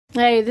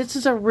Hey, this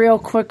is a real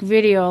quick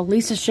video.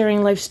 Lisa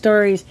sharing life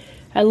stories.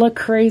 I look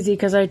crazy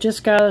because I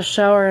just got out of the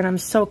shower and I'm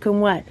soaking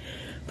wet.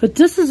 But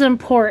this is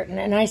important,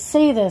 and I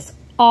say this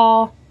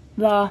all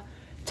the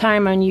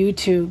time on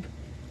YouTube.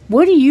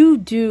 What do you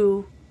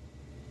do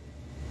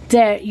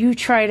that you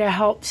try to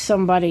help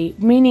somebody?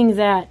 Meaning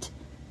that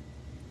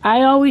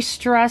I always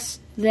stress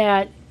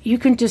that you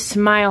can just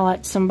smile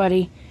at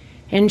somebody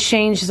and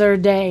change their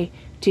day.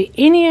 Do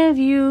any of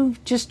you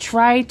just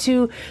try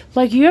to,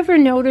 like, you ever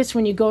notice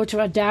when you go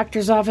to a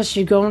doctor's office,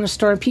 you go in a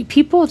store, and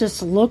people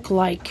just look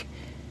like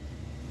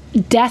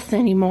death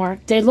anymore.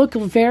 They look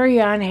very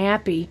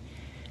unhappy.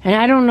 And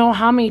I don't know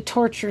how many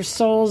tortured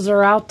souls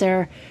are out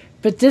there,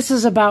 but this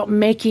is about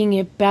making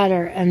it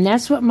better. And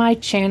that's what my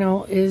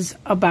channel is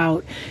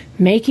about.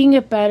 Making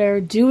it better,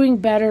 doing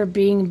better,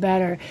 being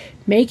better.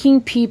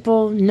 Making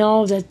people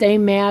know that they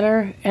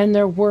matter and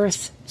they're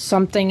worth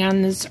something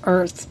on this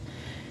earth.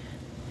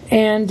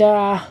 And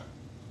I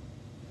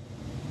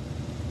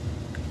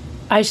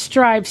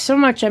strive so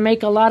much. I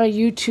make a lot of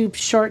YouTube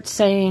shorts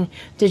saying,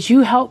 did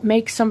you help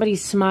make somebody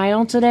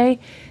smile today?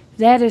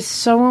 That is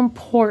so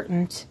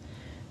important.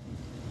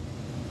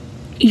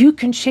 You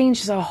can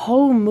change the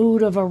whole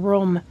mood of a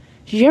room.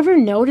 Did you ever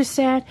notice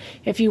that?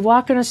 If you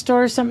walk in a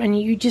store or something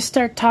and you just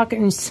start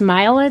talking and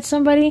smile at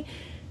somebody,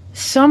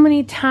 so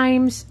many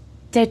times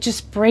that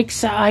just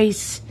breaks the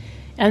ice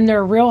and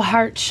their real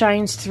heart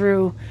shines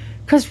through.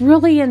 Because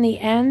really, in the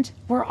end,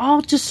 we're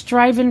all just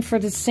striving for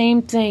the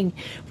same thing.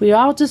 We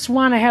all just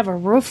want to have a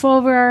roof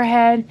over our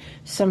head,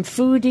 some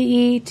food to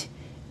eat,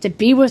 to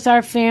be with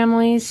our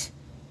families,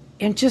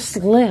 and just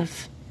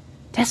live.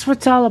 That's what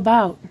it's all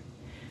about.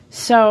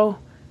 So,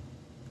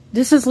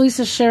 this is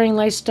Lisa sharing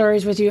life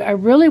stories with you. I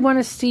really want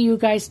to see you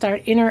guys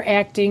start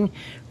interacting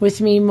with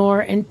me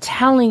more and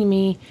telling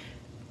me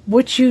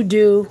what you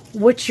do,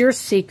 what's your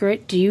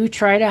secret. Do you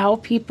try to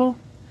help people?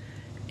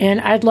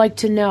 And I'd like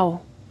to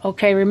know.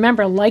 Okay,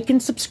 remember, like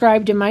and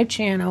subscribe to my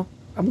channel.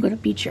 I'm going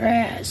to beat your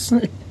ass.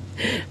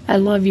 I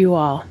love you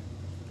all.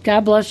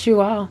 God bless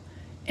you all.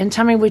 And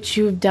tell me what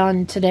you've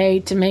done today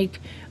to make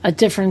a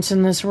difference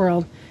in this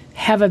world.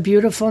 Have a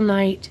beautiful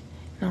night.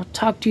 And I'll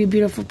talk to you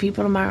beautiful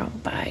people tomorrow.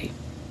 Bye.